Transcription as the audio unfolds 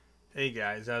Hey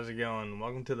guys, how's it going?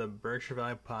 Welcome to the Berkshire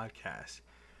Valley Podcast.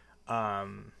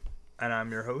 And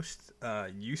I'm your host,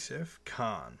 Yusuf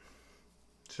Khan.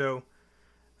 So,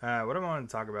 what I wanted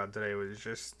to talk about today was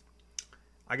just,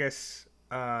 I guess,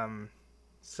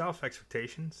 self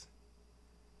expectations.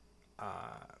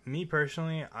 Me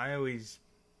personally, I always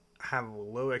have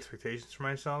low expectations for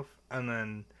myself, and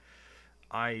then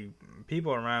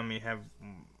people around me have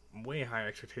way higher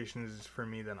expectations for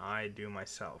me than I do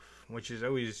myself, which is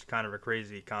always kind of a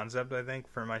crazy concept, I think,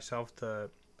 for myself to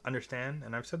understand.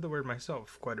 And I've said the word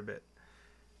myself quite a bit.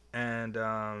 And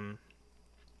to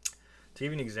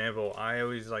give you an example, I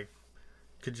always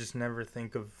could just never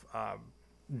think of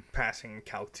passing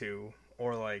Calc 2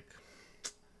 or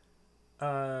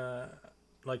uh,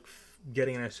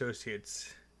 getting an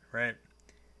associate's, right?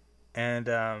 And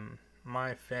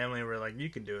my family were like, "You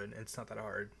can do it. It's not that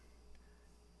hard."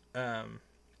 And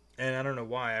I don't know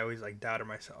why I always doubted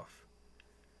myself.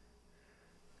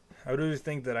 I would always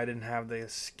think that I didn't have the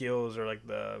skills or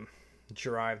the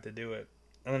drive to do it,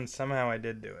 and then somehow I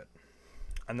did do it.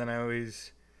 And then I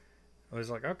was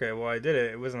like, okay, well I did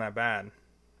it. It wasn't that bad.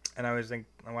 And I always think,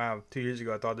 wow, 2 years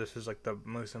ago I thought this was the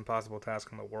most impossible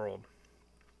task in the world.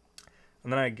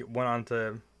 And then I went on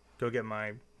to go get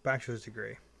my bachelor's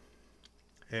degree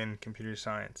in computer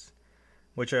science,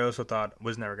 which I also thought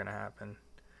was never going to happen.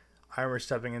 I remember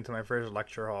stepping into my first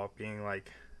lecture hall being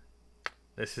like,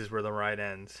 this is where the ride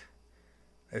ends.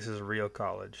 This is real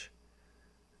college.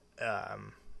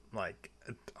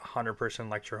 100-person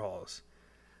lecture halls.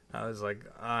 I was like,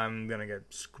 I'm going to get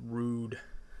screwed.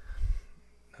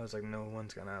 I was like, no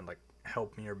one's going to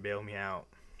help me or bail me out.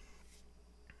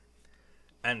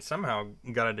 And somehow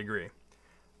got a degree.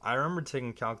 I remember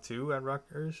taking Calc 2 at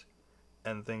Rutgers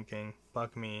and thinking,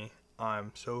 fuck me,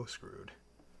 I'm so screwed.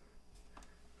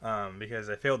 Because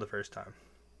I failed the first time.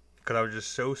 Because I was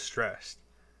just so stressed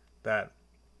that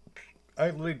I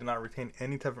literally did not retain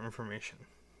any type of information.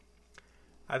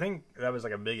 I think that was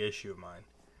a big issue of mine.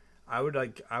 I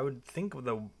would think of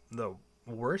the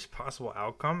worst possible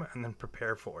outcome and then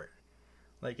prepare for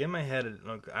it. In my head,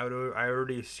 I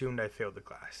already assumed I failed the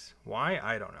class. Why?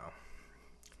 I don't know.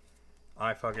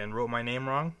 I fucking wrote my name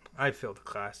wrong. I failed the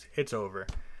class. It's over.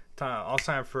 I'll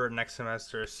sign up for next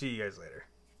semester. See you guys later.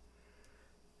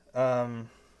 And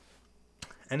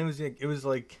it was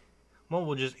well,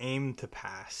 we'll just aim to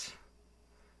pass.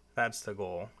 That's the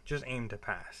goal. Just aim to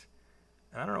pass.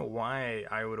 And I don't know why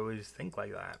I would always think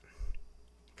like that.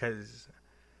 Because,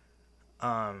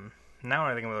 now when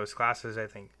I think about those classes, I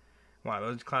think, wow,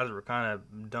 those classes were kind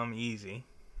of dumb easy.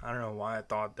 I don't know why I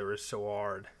thought they were so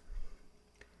hard.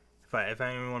 If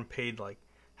anyone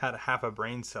had half a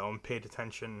brain cell and paid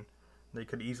attention, they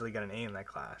could easily get an A in that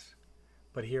class.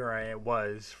 But here I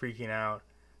was, freaking out,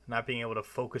 not being able to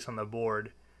focus on the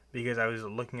board because I was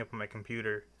looking up on my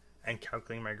computer and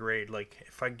calculating my grade.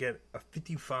 If I get a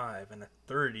 55 and a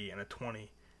 30 and a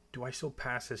 20, do I still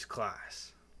pass this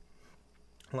class?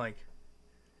 Why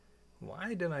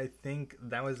did I think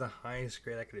that was the highest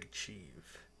grade I could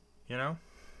achieve? You know?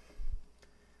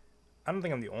 I don't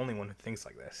think I'm the only one who thinks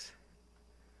like this.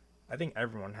 I think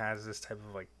everyone has this type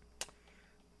of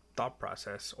thought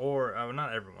process, or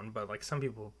not everyone, but some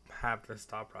people have this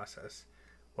thought process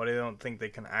where they don't think they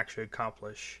can actually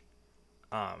accomplish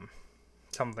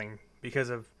something because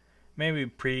of maybe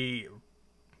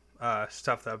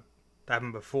stuff that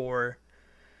happened before,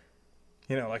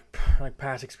 like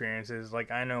past experiences.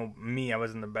 I know me, I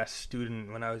wasn't the best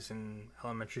student when I was in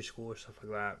elementary school or stuff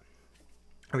like that.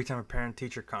 Every time a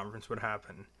parent-teacher conference would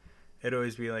happen, it'd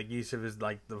always be Yusuf is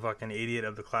the fucking idiot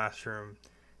of the classroom.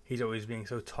 He's always being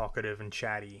so talkative and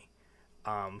chatty.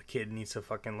 The kid needs to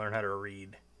fucking learn how to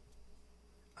read.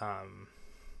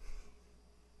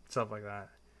 Stuff like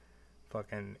that.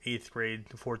 Fucking 8th grade,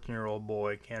 14-year-old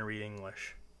boy can't read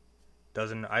English.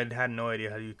 I had no idea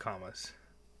how to use commas.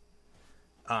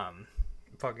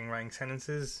 Fucking writing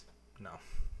sentences? No.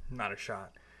 Not a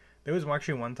shot. There was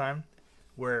actually one time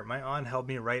where my aunt helped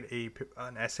me write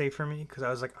an essay for me because I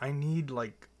was like, I need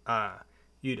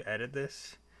you to edit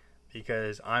this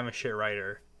because I'm a shit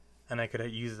writer and I could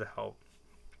use the help.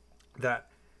 That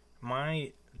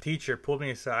my teacher pulled me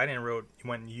aside and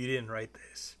went, you didn't write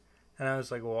this. And I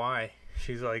was like, why?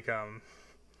 She's like,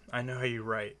 I know how you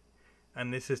write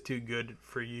and this is too good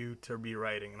for you to be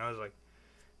writing. And I was like,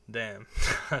 damn.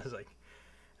 I was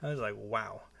like,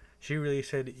 wow. She really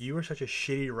said, you are such a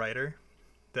shitty writer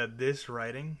that this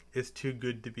writing is too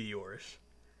good to be yours.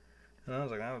 And I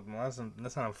was like,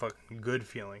 that's not a fucking good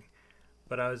feeling.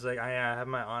 But I was like, I have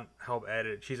my aunt help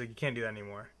edit. She's like, you can't do that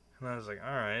anymore. And I was like,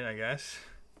 alright, I guess.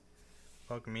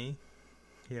 Fuck me.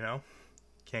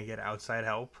 Can't get outside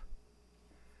help.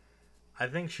 I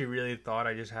think she really thought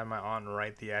I just had my aunt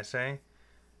write the essay,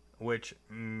 which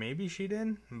maybe she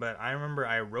did, but I remember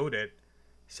I wrote it,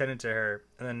 sent it to her,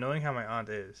 and then knowing how my aunt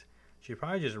is, she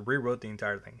probably just rewrote the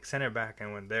entire thing, sent it back,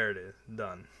 and went, there it is,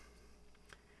 done.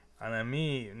 And then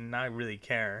me, not really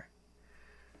caring,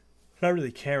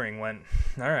 went,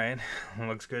 alright,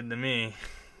 looks good to me.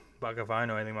 Fuck if I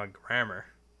know anything about grammar.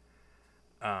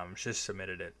 Just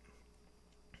submitted it.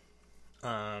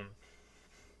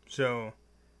 So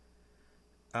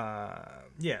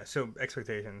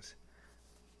expectations.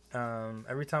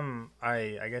 Every time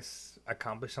I guess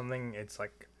accomplish something, it's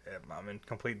like I'm in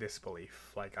complete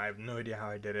disbelief. Like I have no idea how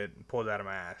I did it. Pulled it out of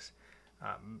my ass.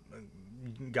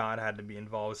 God had to be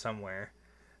involved somewhere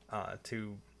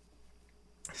to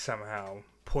somehow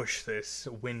push this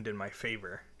wind in my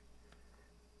favor.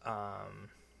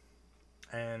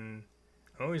 And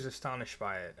I'm always astonished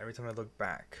by it every time I look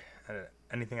back at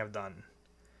anything I've done.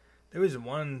 There was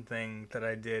one thing that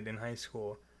I did in high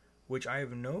school which I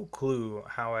have no clue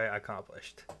how I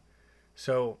accomplished.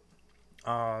 So,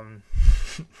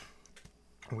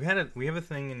 we have a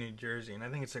thing in New Jersey, and I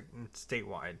think it's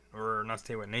statewide, or not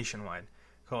statewide, nationwide,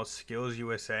 called Skills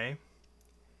USA.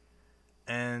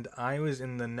 And I was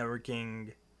in the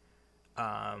networking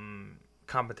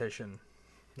competition,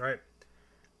 right?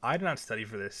 I did not study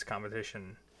for this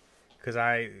competition because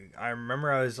I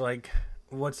remember I was like,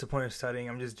 what's the point of studying?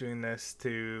 I'm just doing this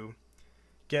to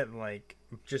get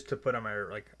just to put on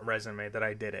my resume that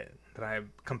I did it, that I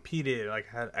competed,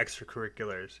 had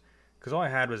extracurriculars, because all I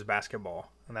had was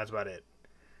basketball, and that's about it.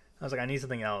 I was like, I need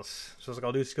something else, so I was like,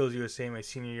 I'll do Skills USA my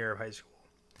senior year of high school.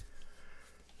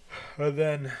 But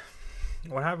then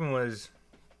what happened was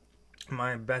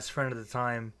my best friend at the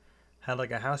time had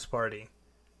a house party,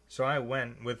 so I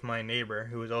went with my neighbor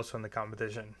who was also in the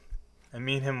competition, and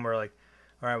me and him were like,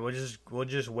 all right, we'll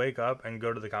just wake up and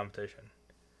go to the competition.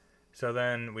 So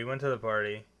then we went to the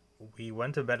party. We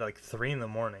went to bed at 3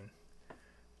 a.m,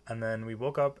 and then we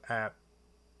woke up at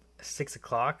 6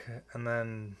 o'clock, and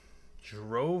then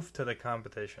drove to the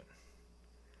competition.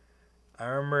 I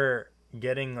remember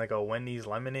getting a Wendy's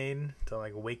lemonade to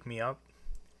wake me up,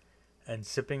 and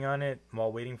sipping on it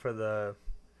while waiting for the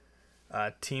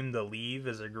team to leave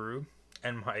as a group.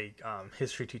 And my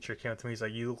history teacher came up to me. He's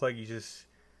like, "You look like you just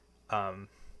had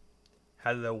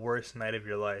the worst night of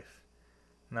your life."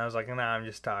 And I was like, "Nah, I'm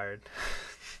just tired."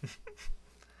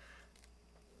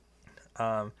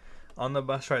 On the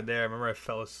bus right there, I remember I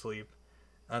fell asleep,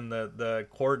 and the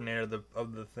coordinator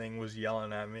of the thing was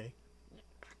yelling at me.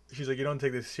 She's like, "You don't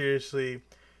take this seriously.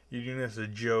 You're doing this as a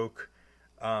joke.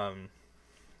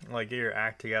 Get your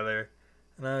act together."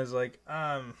 And I was like,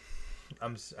 I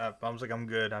was like, "I'm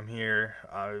good. I'm here.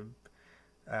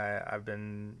 I've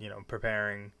been,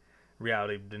 preparing.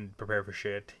 Reality didn't prepare for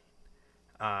shit.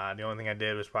 The only thing I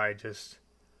did was probably just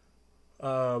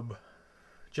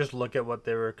look at what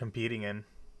they were competing in."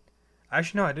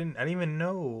 Actually, no, I didn't even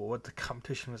know what the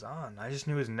competition was on. I just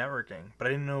knew it was networking, but I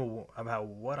didn't know about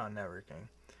what on networking.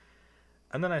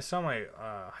 And then I saw my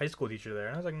high school teacher there,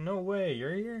 and I was like, "No way,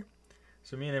 you're here?"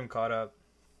 So me and him caught up,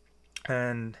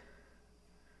 and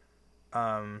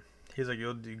he's like,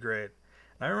 "You'll do great."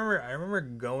 And I remember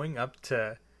going up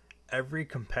to every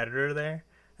competitor there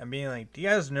and being like, "Do you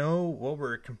guys know what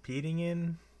we're competing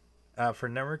in for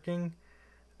networking?"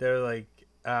 They're like,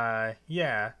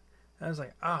 "Yeah." And I was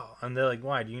like, "Oh." And they're like,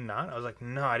 "Why, do you not?" I was like,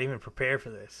 "No, I didn't even prepare for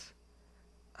this."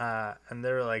 And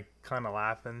they were kind of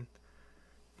laughing.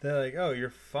 They're like, "Oh,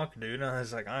 you're fucked, dude." And I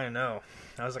was like, "I know."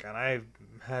 I was like, and I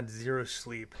had zero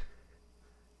sleep.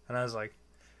 And I was like,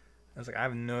 I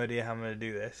have no idea how I'm going to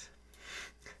do this.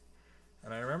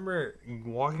 And I remember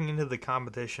walking into the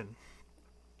competition.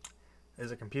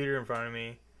 There's a computer in front of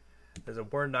me. There's a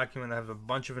Word document that has a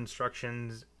bunch of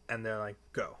instructions, and they're like,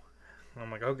 "Go." And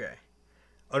I'm like, "Okay."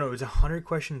 Oh no, it was a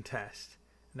 100-question test.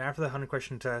 And after the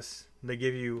 100-question test, they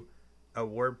give you a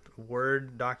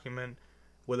Word document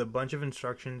with a bunch of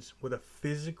instructions with a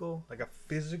physical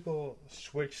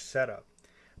switch setup.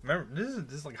 Remember, this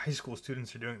is high school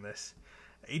students are doing this.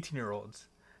 18-year-olds.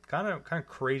 Kind of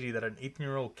crazy that an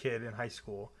 18-year-old kid in high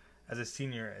school, as a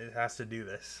senior, has to do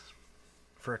this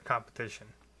for a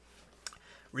competition.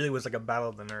 Really was a battle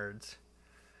of the nerds.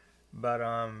 But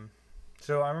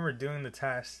so I remember doing the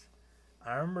test.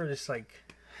 I remember just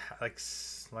at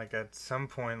some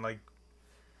point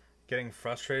getting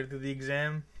frustrated through the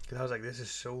exam because I was like, this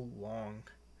is so long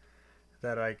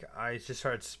that I just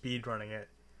started speed running it.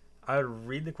 I would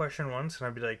read the question once and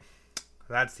I'd be like,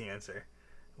 that's the answer.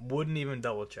 Wouldn't even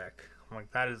double check. I'm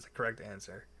like, that is the correct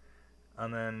answer.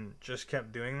 And then just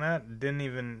kept doing that.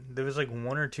 There was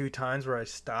 1 or 2 times where I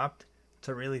stopped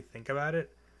to really think about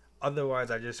it.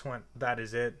 Otherwise, I just went, that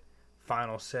is it.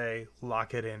 Final say,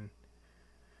 lock it in.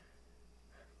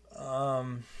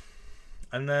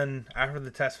 And then after the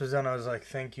test was done, I was like,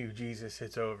 thank you, Jesus,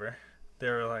 it's over. They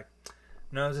were like,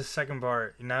 no, it's the second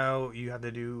part. Now you have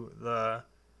to do the,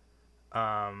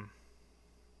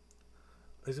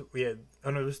 it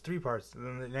was 3 parts.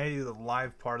 And then now you do the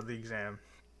live part of the exam.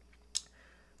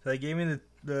 So they gave me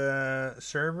the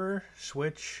server,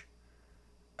 switch,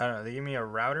 I don't know, they gave me a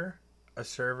router, a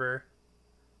server,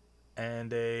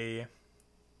 and a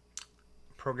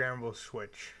programmable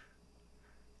switch.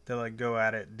 They're like, go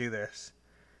at it, do this.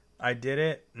 I did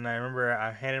it, and I remember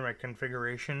I handed my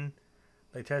configuration.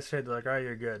 They tested it, they're like, alright,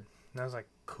 you're good. And I was like,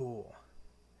 cool.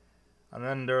 And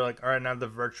then they're like, alright, now the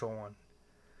virtual one.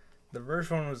 The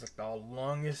virtual one was like the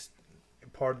longest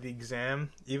part of the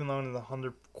exam, even though in the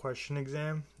 100 question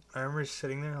exam. I remember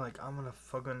sitting there like, I'm gonna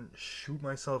fucking shoot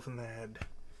myself in the head.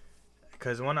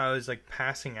 Because when I was like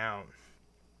passing out,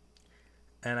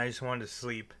 and I just wanted to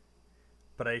sleep,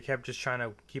 but I kept just trying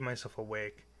to keep myself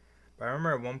awake. But I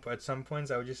remember at some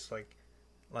points I would just like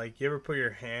you ever put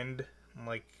your hand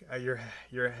like at your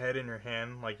head in your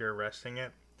hand like you're resting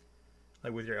it,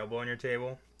 like with your elbow on your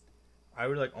table. I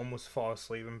would like almost fall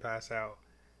asleep and pass out,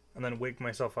 and then wake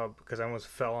myself up because I almost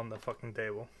fell on the fucking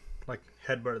table, like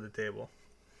headbutted the table.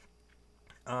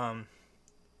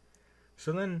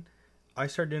 So then I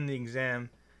started doing the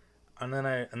exam, and then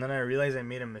I realized I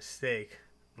made a mistake,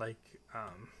 like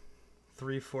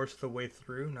 3/4 of the way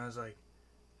through, and I was like,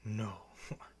 no,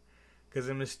 because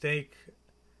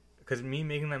me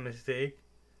making that mistake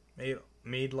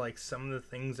made like some of the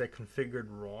things I configured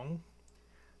wrong,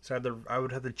 so I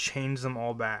would have to change them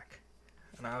all back,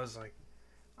 and I was like,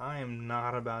 I am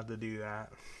not about to do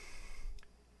that.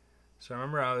 So I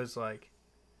remember I was like,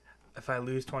 if I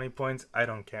lose 20 points, I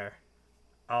don't care.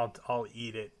 I'll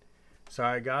eat it. So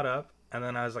I got up, and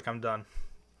then I was like, I'm done.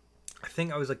 I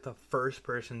think I was like the first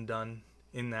person done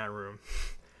in that room.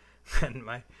 and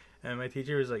my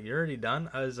teacher was like, you're already done?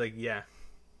 I was like, yeah.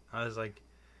 I was like,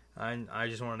 I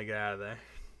just wanted to get out of there.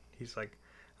 He's like,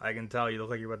 I can tell you look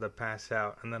like you're about to pass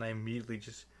out. And then I immediately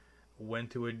just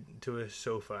went to a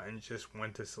sofa and just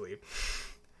went to sleep.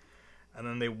 And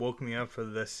then they woke me up for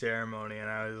the ceremony, and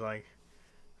I was like,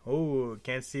 oh,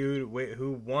 can't see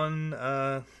who won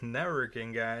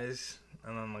networking, guys.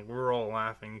 And then like we were all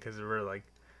laughing because we were like,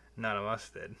 none of us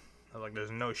did. I was like,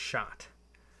 there's no shot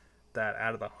that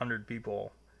out of the 100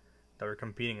 people that were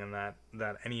competing in that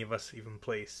any of us even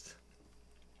placed.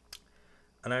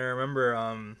 And I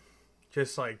remember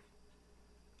just like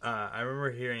I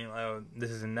remember hearing, oh, this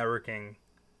is a networking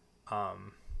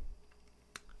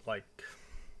like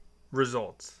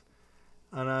results,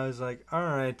 and I was like, all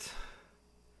right,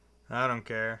 I don't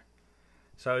care.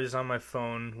 So I was just on my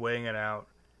phone weighing it out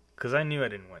because I knew I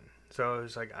didn't win. So I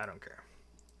was like, I don't care.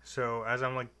 So as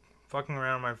I'm like fucking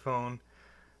around on my phone,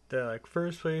 they're like,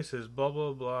 first place is blah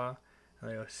blah blah, and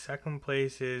they go, second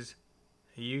place is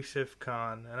Yusuf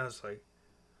Khan, and I was like,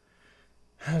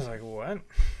 what?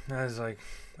 And I was like,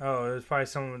 oh, there's probably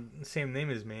someone the same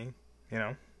name as me,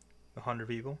 100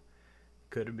 people,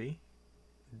 could it be,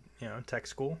 tech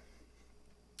school?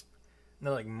 And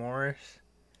they're like, Morris,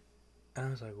 and I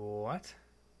was like, what?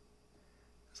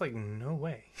 It's like, no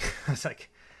way. I was like,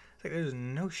 there's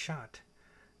no shot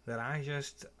that I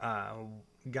just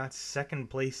got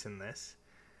second place in this.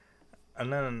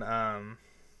 And then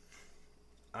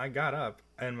I got up,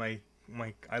 and I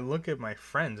look at my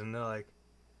friends, and they're like,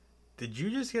 did you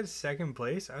just get second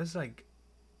place? I was like,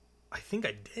 I think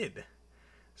I did.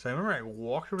 So I remember I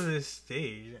walked over to this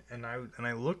stage, and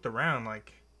I looked around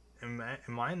like,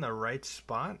 am I in the right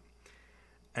spot?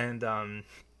 And I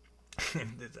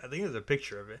think there's a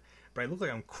picture of it, but I look like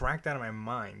I'm cracked out of my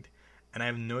mind, and I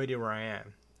have no idea where I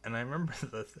am. And I remember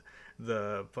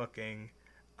the fucking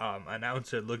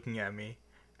announcer looking at me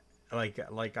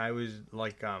like I was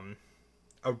like a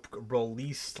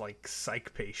released like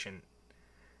psych patient,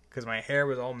 because my hair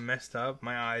was all messed up,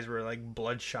 my eyes were like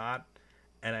bloodshot,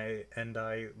 and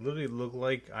I literally looked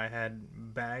like I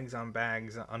had bags on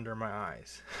bags under my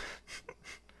eyes.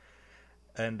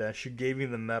 And she gave me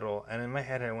the medal, and in my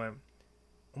head I went,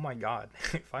 oh my god,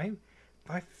 if I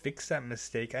fix that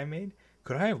mistake I made,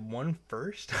 could I have won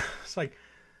first? I was like,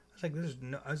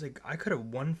 I could have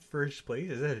won first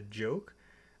place. Is that a joke?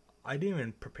 I didn't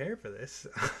even prepare for this.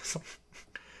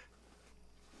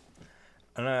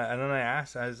 And then I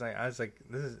asked, I was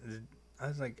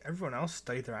like, everyone else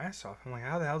studied their ass off. I'm like,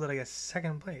 how the hell did I get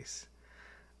second place?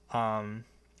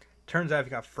 Turns out if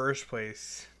you got first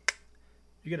place,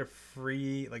 you get a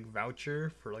free like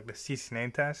voucher for like the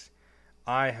CCNA test.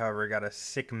 I, however, got a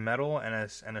sick medal and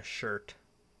a shirt.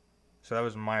 So that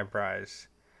was my prize.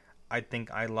 I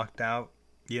think I lucked out,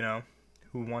 you know.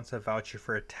 Who wants a voucher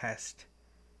for a test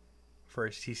for a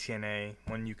CCNA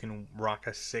when you can rock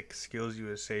a sick Skills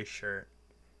USA shirt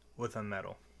with a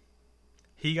medal?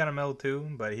 He got a medal too,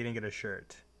 but he didn't get a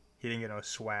shirt. He didn't get no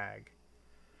swag.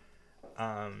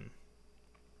 But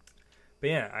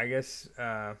yeah, I guess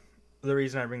the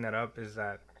reason I bring that up is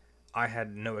that I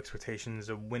had no expectations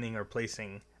of winning or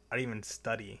placing. I didn't even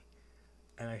study.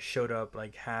 And I showed up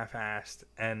like half-assed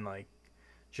and like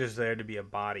just there to be a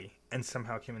body, and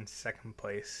somehow came in second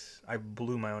place. I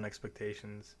blew my own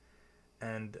expectations.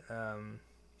 And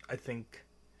I think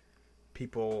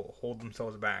people hold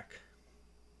themselves back.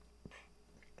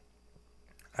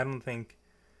 I don't think...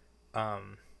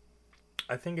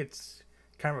 I think it's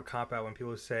kind of a cop-out when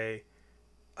people say,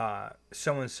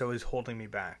 so-and-so is holding me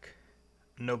back.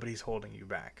 Nobody's holding you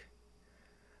back.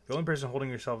 The only person holding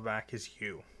yourself back is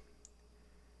you.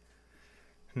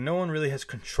 No one really has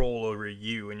control over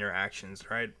you and your actions,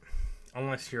 right?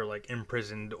 Unless you're like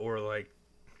imprisoned or like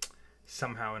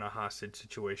somehow in a hostage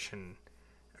situation.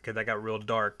 Okay, that got real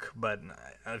dark, but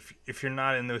if you're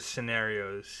not in those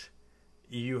scenarios,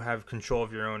 you have control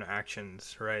of your own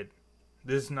actions, right?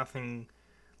 There's nothing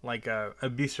like a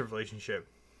abusive relationship.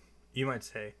 You might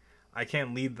say, I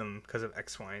can't leave them because of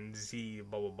X, Y, and Z,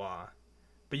 blah, blah, blah.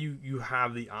 But you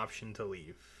have the option to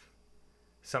leave.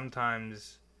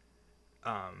 Sometimes,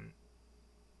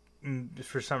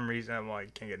 for some reason, I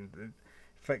can't get into it. In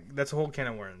fact, that's a whole can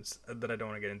of worms that I don't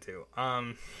want to get into.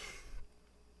 I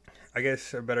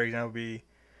guess a better example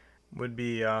would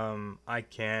be I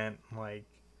can't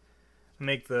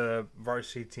make the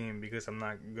varsity team because I'm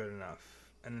not good enough.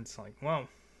 And it's like, well,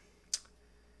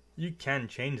 you can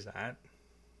change that.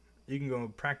 You can go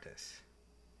practice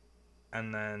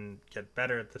and then get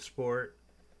better at the sport,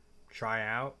 try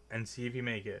out, and see if you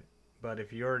make it. But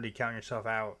if you already count yourself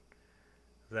out,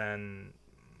 then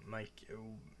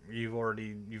you've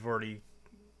already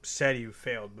said you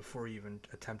failed before you even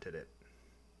attempted it.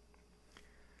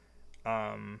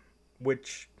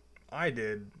 Which I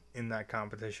did in that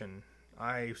competition.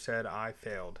 I said I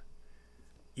failed,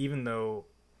 even though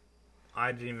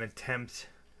I didn't even attempt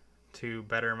to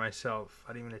better myself.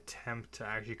 I didn't even attempt to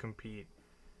actually compete,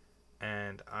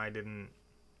 and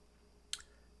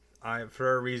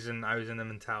for a reason, I was in the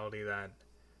mentality that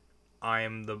I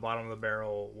am the bottom of the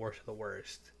barrel, worst of the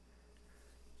worst.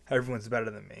 Everyone's better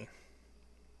than me.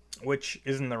 Which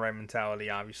isn't the right mentality,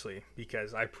 obviously,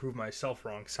 because I proved myself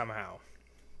wrong somehow.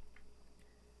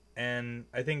 And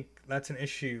I think that's an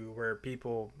issue where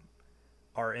people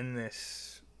are in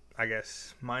this, I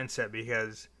guess, mindset,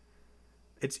 because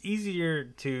it's easier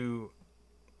to...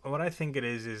 What I think it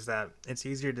is that it's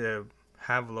easier to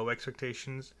have low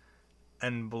expectations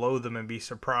and blow them and be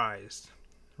surprised,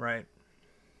 right?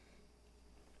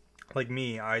 Like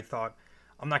me, I thought,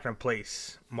 I'm not going to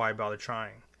place. Why bother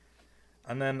trying?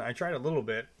 And then I tried a little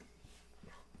bit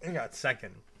and got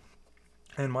second.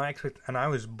 And I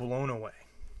was blown away.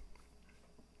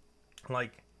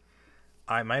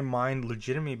 My mind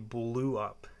legitimately blew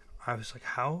up. I was like,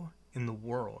 how in the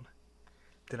world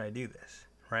did I do this,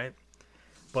 right?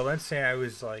 But let's say I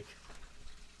was like,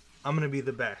 I'm going to be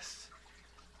the best.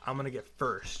 I'm going to get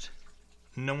first.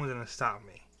 No one's going to stop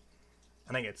me.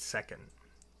 And I get second.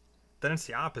 Then it's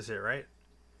the opposite, right?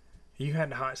 You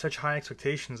had such high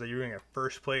expectations that you were going to get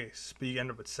first place, but you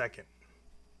end up with second.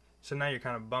 So now you're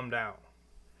kind of bummed out.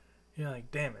 You're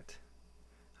like, damn it.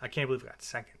 I can't believe I got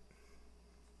second.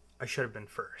 I should have been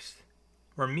first.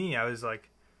 Or me, I was like,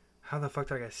 how the fuck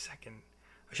did I get second?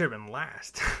 I should have been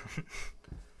last.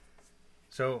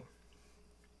 So,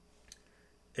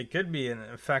 it could be an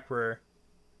effect where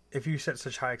if you set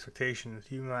such high expectations,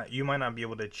 you might not be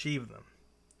able to achieve them,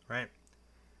 right?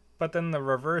 But then the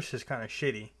reverse is kind of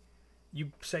shitty.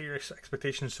 You set your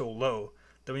expectations so low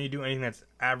that when you do anything that's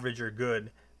average or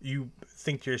good, you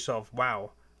think to yourself,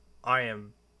 wow,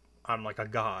 I'm like a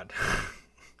god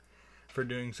for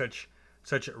doing such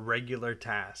regular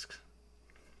tasks,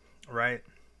 right?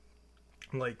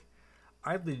 Another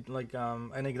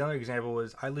example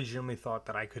was I legitimately thought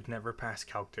that I could never pass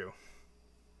Calc 2.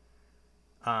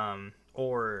 I'll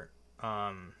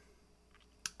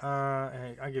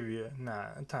give you it's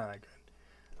not that good.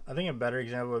 I think a better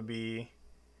example would be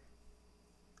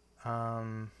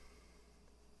that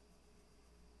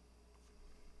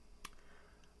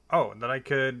I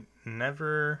could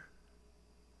never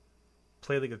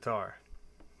play the guitar.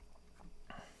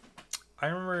 I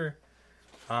remember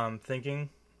thinking,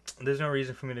 there's no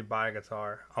reason for me to buy a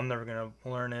guitar. I'm never gonna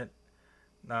learn it.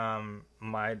 I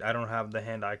don't have the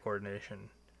hand-eye coordination.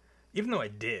 Even though I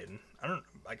did,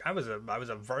 I was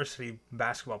a varsity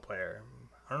basketball player.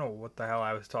 don't know what the hell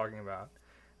I was talking about.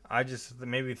 I just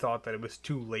maybe thought that it was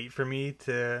too late for me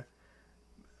to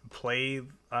play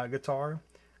guitar,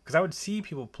 because I would see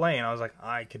people play and I was like,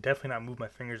 I could definitely not move my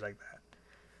fingers like that.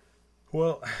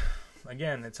 Well,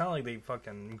 again, it's not like they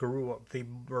fucking grew up. They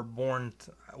were born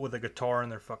with a guitar in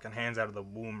their fucking hands out of the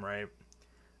womb, right?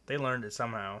 They learned it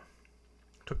somehow.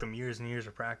 It took them years and years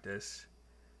of practice,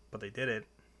 but they did it.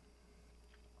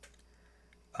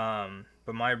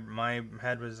 But my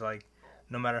head was like,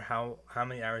 no matter how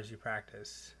many hours you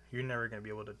practice, you're never gonna be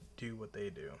able to do what they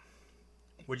do,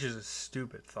 which is a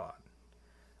stupid thought,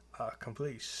 a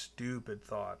completely stupid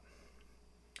thought.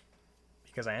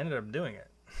 Because I ended up doing it.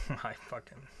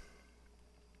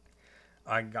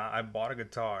 I bought a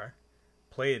guitar,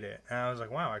 played it, and I was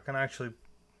like, wow, I can actually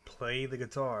play the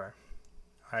guitar.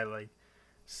 I like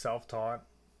self-taught.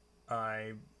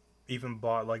 I even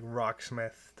bought like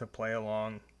Rocksmith to play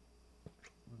along,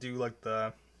 do like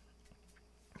the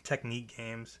technique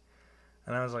games,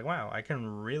 and I was like, wow, I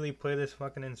can really play this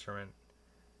fucking instrument.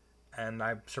 And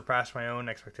I surpassed my own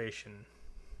expectation.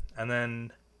 And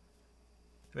then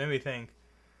it made me think,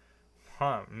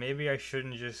 maybe I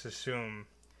shouldn't just assume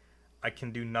I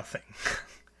can do nothing.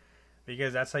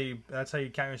 Because that's how you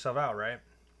count yourself out, right?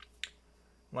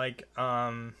 Like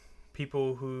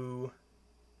people who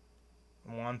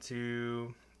want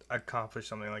to accomplish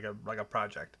something like a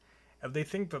project, if they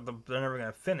think that they're never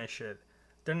going to finish it,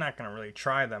 they're not going to really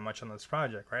try that much on this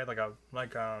project, right? A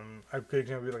good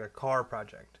example would be like a car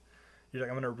project. You're like,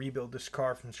 I'm going to rebuild this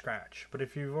car from scratch. But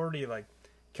if you've already like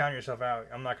counted yourself out,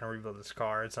 I'm not going to rebuild this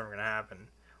car, it's never going to happen.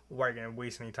 Why are you going to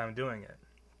waste any time doing it?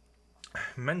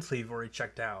 Mentally, you've already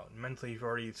checked out. Mentally, you've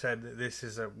already said this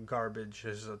is a garbage,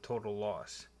 this is a total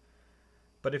loss.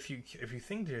 But if you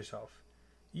think to yourself,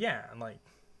 yeah, like,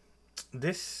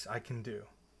 this I can do.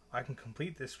 I can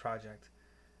complete this project,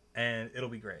 and it'll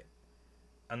be great.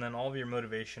 And then all of your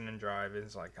motivation and drive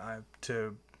is like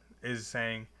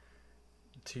saying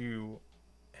to,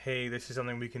 hey, this is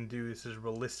something we can do. This is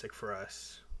realistic for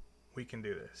us. We can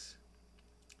do this.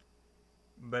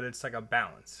 But it's like a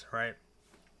balance, right?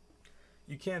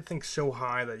 You can't think so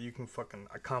high that you can fucking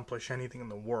accomplish anything in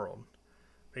the world,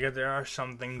 because there are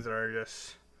some things that are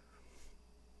just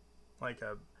like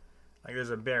there's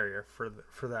a barrier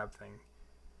for that thing.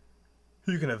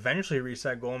 You can eventually reach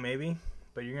that goal, maybe,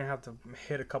 but you're gonna have to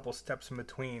hit a couple steps in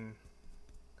between.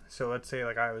 So let's say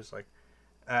like I was like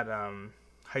at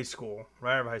high school,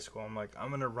 right out of high school, I'm like, I'm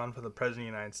gonna run for the president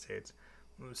of the United States.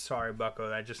 Sorry, bucko,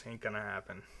 that just ain't gonna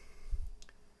happen.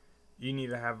 You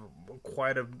need to have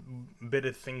quite a bit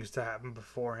of things to happen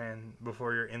beforehand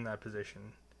before you're in that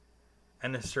position,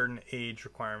 and a certain age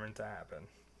requirement to happen.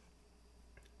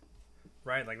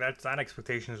 Right? Like that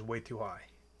expectation is way too high.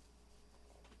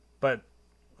 But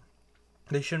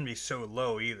they shouldn't be so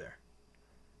low either.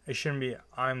 It shouldn't be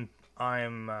I'm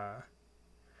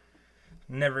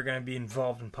never going to be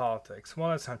involved in politics. Well,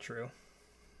 that's not true.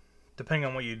 Depending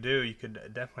on what you do, you could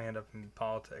definitely end up in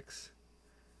politics.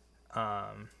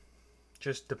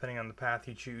 Just depending on the path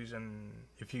you choose and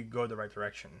if you go the right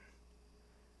direction.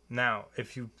 Now,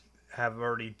 if you have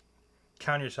already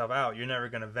counted yourself out, you're never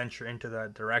going to venture into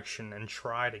that direction and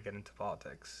try to get into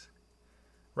politics.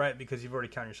 Right? Because you've already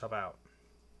counted yourself out.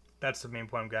 That's the main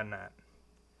point I'm getting at.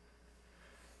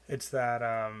 It's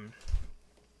that,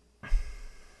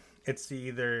 it's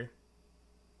either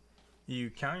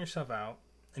you count yourself out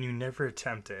and you never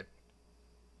attempt it,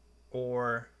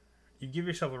 or you give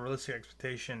yourself a realistic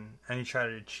expectation and you try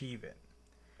to achieve it.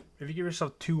 If you give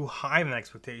yourself too high of an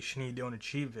expectation and you don't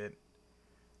achieve it,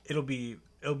 it'll be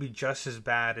just as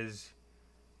bad as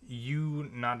you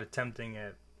not attempting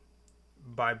it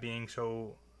by being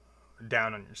so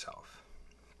down on yourself.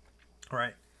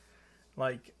 Right?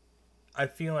 Like, I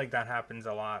feel like that happens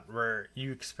a lot where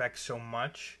you expect so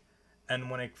much, and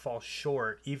when it falls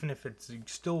short, even if it's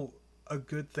still a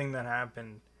good thing that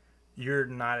happened, you're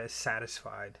not as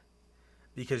satisfied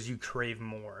because you crave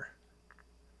more.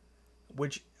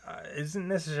 Which isn't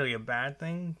necessarily a bad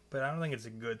thing, but I don't think it's a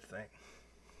good thing.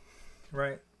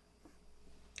 Right?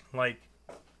 Like,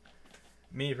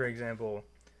 me, for example,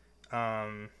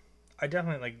 I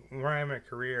definitely, like, where I am in my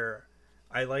career,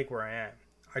 I like where I am.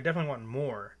 I definitely want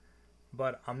more,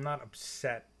 but I'm not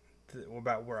upset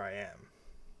about where I am.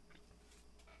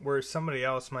 Where somebody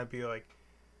else might be like,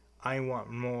 I want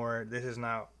more, this is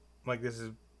not, like, this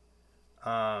is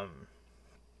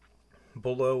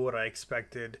below what I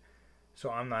expected, so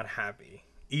I'm not happy.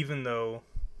 Even though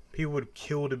people would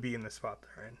kill to be in the spot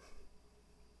they're in.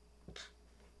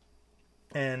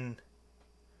 And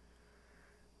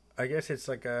I guess it's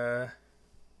like a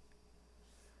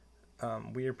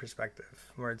weird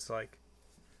perspective where it's like,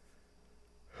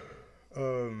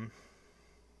 um,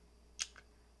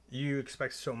 you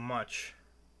expect so much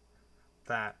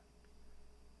that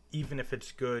even if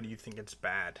it's good, you think it's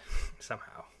bad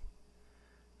somehow.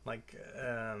 Like,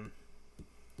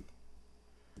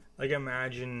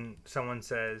 imagine someone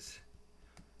says,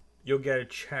 you'll get a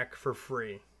check for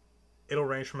free. It'll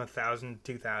range from 1,000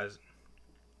 to 2,000.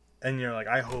 And you're like,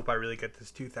 I hope I really get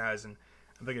this 2,000.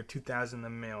 If I get 2,000 in the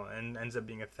mail and ends up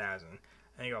being 1,000.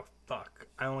 And you go, fuck,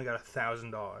 I only got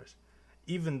 $1,000.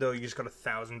 Even though you just got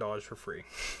 $1,000 for free.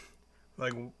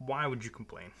 Like, why would you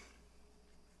complain?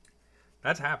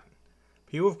 That's happened.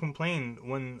 People have complained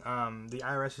when the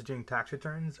IRS is doing tax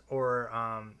returns or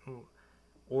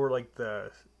like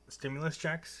the stimulus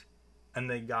checks, and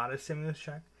they got a stimulus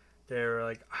check. They were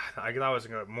like, I thought I was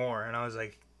gonna get more, and I was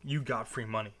like, you got free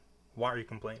money. Why are you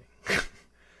complaining?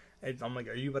 I'm like,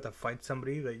 are you about to fight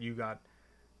somebody that you got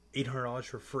 $800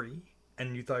 for free,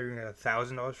 and you thought you were gonna get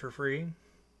 $1,000 for free?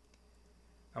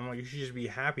 I'm like, you should just be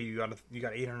happy you got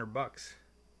 $800.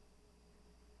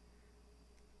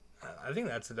 I think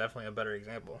that's definitely a better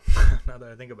example. Now that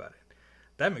I think about it,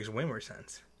 that makes way more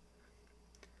sense.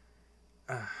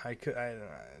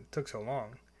 It took so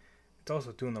long. It's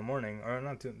also 2 in the morning, or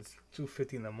not 2. It's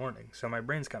 2:50 in the morning, so my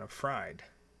brain's kind of fried.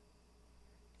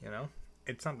 You know,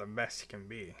 it's not the best it can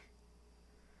be.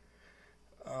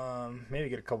 Maybe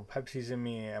get a couple Pepsis in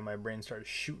me and my brain starts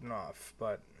shooting off,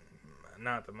 but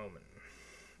not at the moment.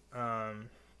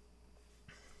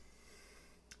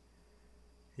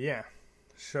 Yeah.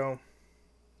 So,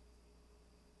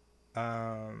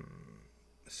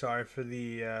 sorry for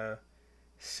the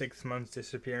 6 months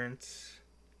disappearance.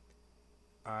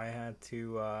 I had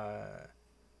to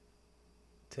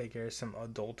take care of some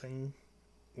adulting,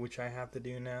 which I have to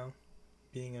do now.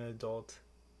 Being an adult,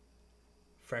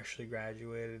 freshly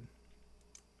graduated,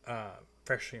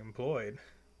 freshly employed,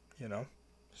 you know.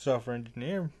 Software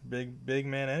engineer, big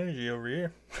man energy over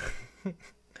here.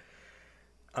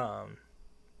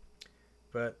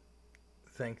 But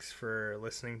thanks for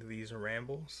listening to these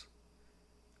rambles,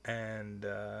 and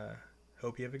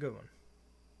hope you have a good one.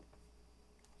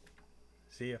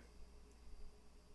 See ya.